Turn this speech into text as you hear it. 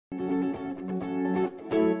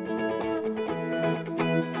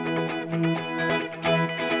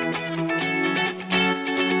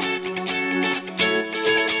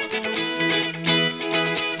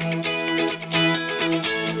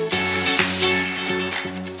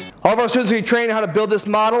All of our students will be trained on how to build this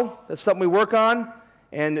model. That's something we work on.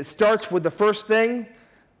 And it starts with the first thing.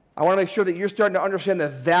 I want to make sure that you're starting to understand the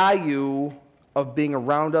value of being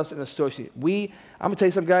around us and associated. I'm going to tell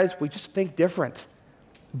you something, guys, we just think different.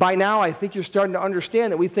 By now, I think you're starting to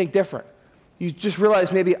understand that we think different. You just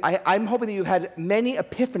realize maybe, I'm hoping that you've had many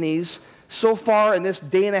epiphanies so far in this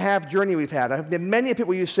day-and-a-half journey we've had. I've been many people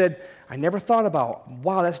where you said, I never thought about,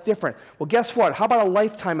 wow, that's different. Well, guess what? How about a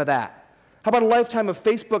lifetime of that? How about a lifetime of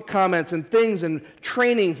Facebook comments and things and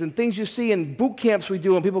trainings and things you see in boot camps we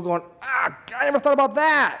do and people going, I never thought about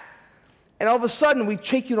that. And all of a sudden, we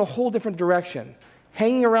take you in a whole different direction.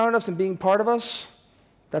 Hanging around us and being part of us,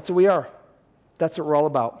 that's what we are. That's what we're all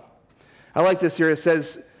about. I like this here. It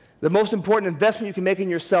says, the most important investment you can make in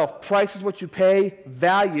yourself, price is what you pay,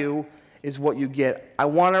 value is what you get. I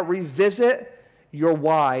want to revisit your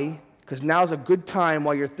why, because now's a good time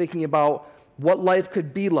while you're thinking about what life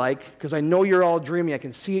could be like, because I know you're all dreaming. I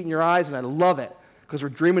can see it in your eyes, and I love it, because we're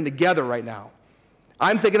dreaming together right now.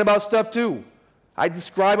 I'm thinking about stuff too. I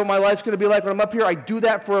describe what my life's going to be like when I'm up here. I do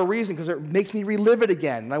that for a reason, because it makes me relive it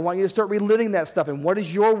again. And I want you to start reliving that stuff. And what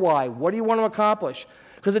is your why? What do you want to accomplish?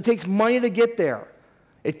 Because it takes money to get there.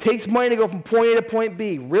 It takes money to go from point A to point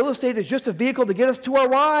B. Real estate is just a vehicle to get us to our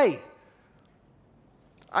why.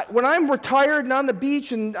 When I'm retired and on the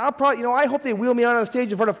beach, and I'll probably, I hope they wheel me out on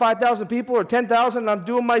stage in front of 5,000 people or 10,000, and I'm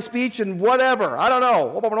doing my speech and whatever. I don't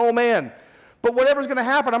know. Hope I'm an old man. But whatever's going to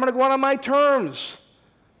happen, I'm going to go out on my terms.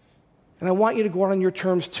 And I want you to go out on your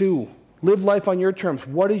terms too. Live life on your terms.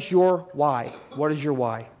 What is your why? What is your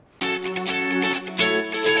why?